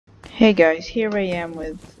Hey guys, here I am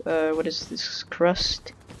with, what is this,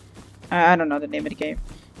 Crust? I don't know the name of the game.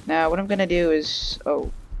 Now, what I'm gonna do is,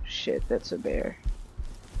 oh, shit, that's a bear.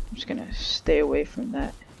 I'm just gonna stay away from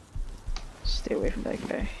that. Stay away from that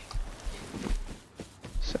guy.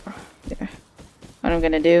 So, yeah. What I'm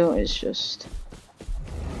gonna do is just,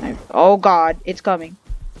 oh god, it's coming.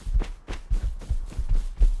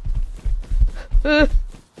 Okay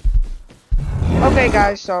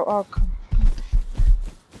guys, so, oh, come.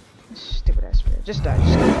 Stupid ass bear. Just die,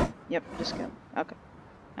 just kill him. Yep, just kill him. Okay.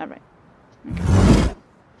 Alright. Okay.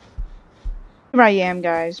 Here I am,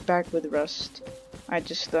 guys, back with Rust. I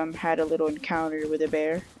just had a little encounter with a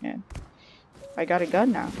bear, and I got a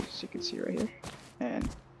gun now, as you can see right here. And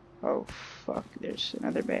oh fuck, there's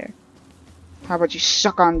another bear. How about you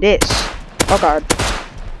suck on this? Oh god.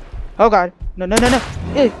 Oh god. No, no, no, no.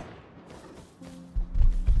 Ew.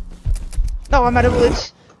 No, I'm out of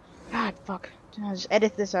bullets. God, fuck. I'll just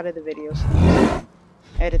edit this out of the video.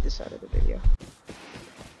 Edit this out of the video.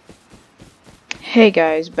 Hey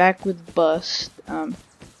guys, back with Bust.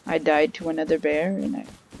 I died to another bear and I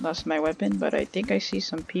lost my weapon, but I think I see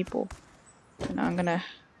some people, and I'm gonna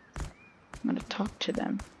talk to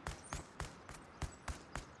them.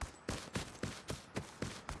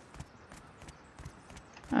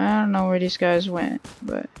 I don't know where these guys went,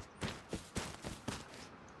 but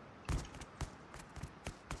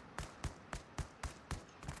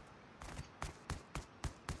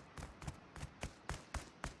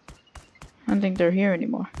I don't think they're here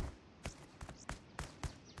anymore.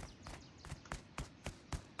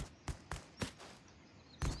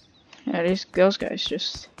 Yeah, those guys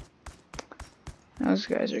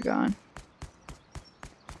are gone.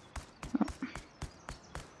 Oh.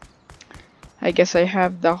 I guess I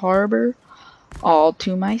have the harbor all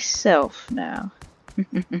to myself now.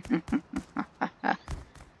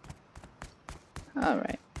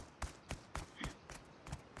 Alright.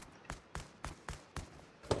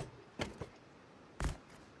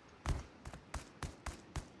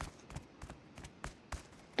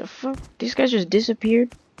 The fuck? These guys just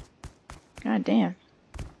disappeared? God damn.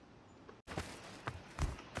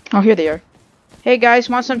 Oh, here they are. Hey guys,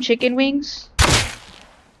 want some chicken wings?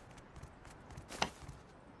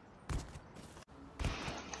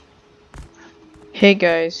 Hey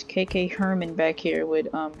guys, KK Herman back here with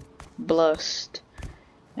Blust.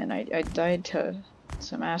 And I died to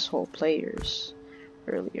some asshole players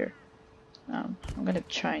earlier. I'm gonna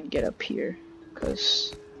try and get up here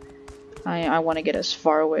because I want to get as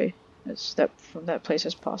far away from that place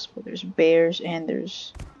as possible. There's bears and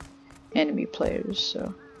there's enemy players,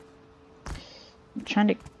 so I'm trying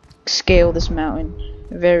to scale this mountain.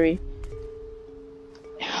 A very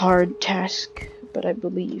hard task, but I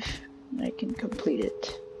believe I can complete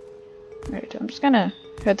it. Alright, I'm just gonna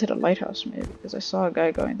head to the lighthouse maybe because I saw a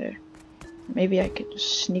guy going there. Maybe I could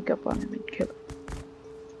just sneak up on him and kill him.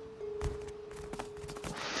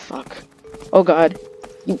 Fuck. Oh god.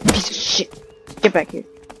 You piece of shit. Get back here.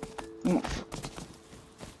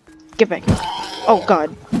 Get back here. Oh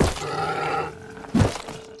god.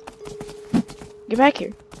 Get back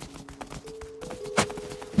here.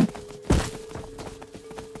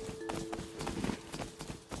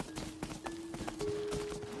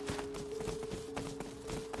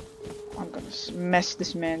 I'm gonna mess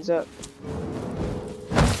this man's up.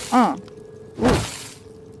 Ooh.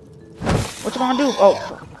 What's it gonna do? Oh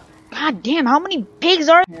fuck. God damn, how many pigs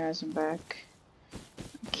are there? Yes, I'm back. I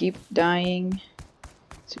keep dying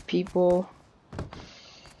to people.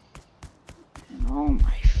 And oh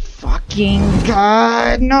my fucking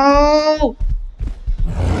god, no!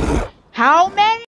 How many?